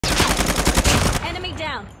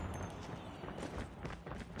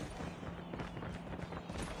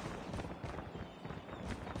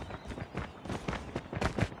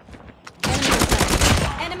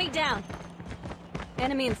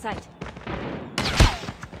Enemy in sight.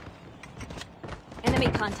 Enemy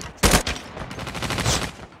contact.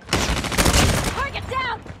 Target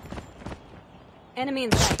down! Enemy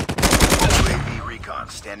in sight. UAV recon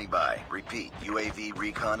standing by. Repeat, UAV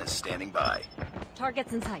recon is standing by.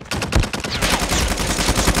 Targets in sight.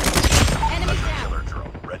 Enemy down! Killer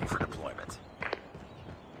drone ready for deployment.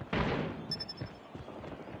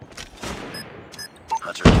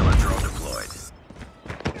 Hunter killer drone deployed.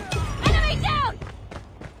 Enemy down!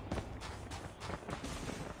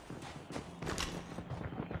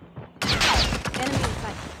 Enemy in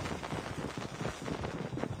sight. Enemy in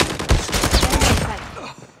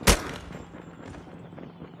sight.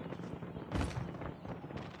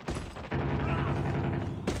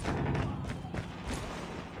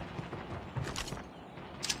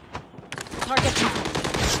 Target in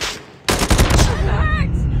sight.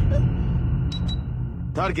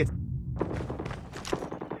 Target.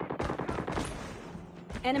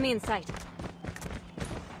 Enemy in sight.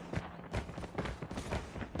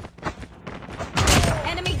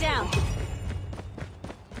 Enemy down.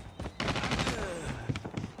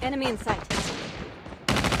 Enemy in sight.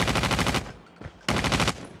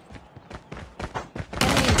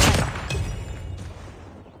 Enemy in sight.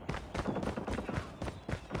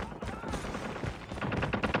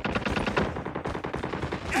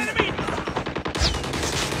 Enemy!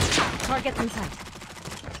 Targets in sight.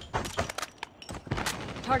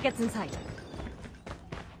 Targets in sight.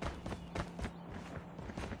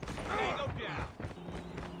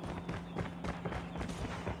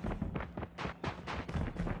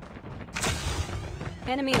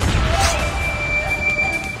 Enemy in sight.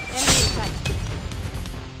 Enemy in sight.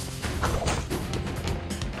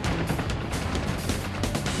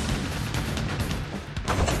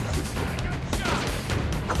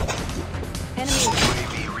 Enemy in sight.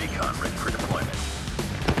 UAV recon ready for deployment.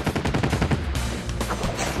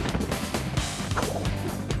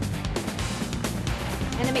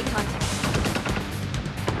 Enemy contact.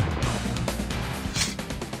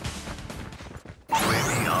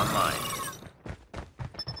 UAV online.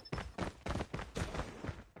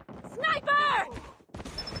 Sniper!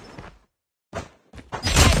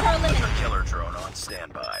 Sniper eliminated. Killer drone on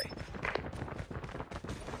standby.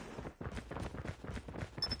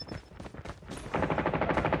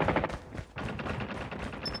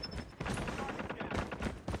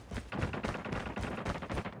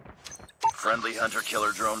 Friendly hunter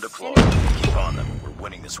killer drone deployed. Keep on them. We're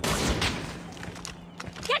winning this one.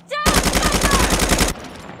 Get down!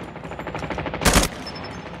 Sniper!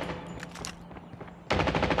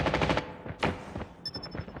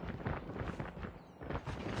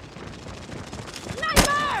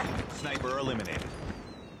 Sniper! Sniper eliminated.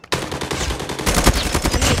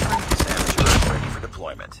 Enemy contact. SAM turret ready for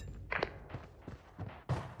deployment.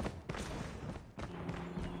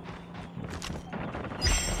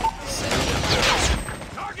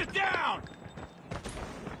 Target down!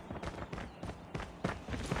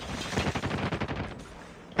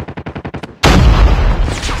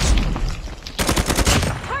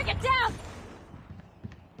 Target down!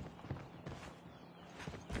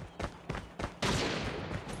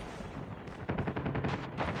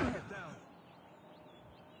 Target down.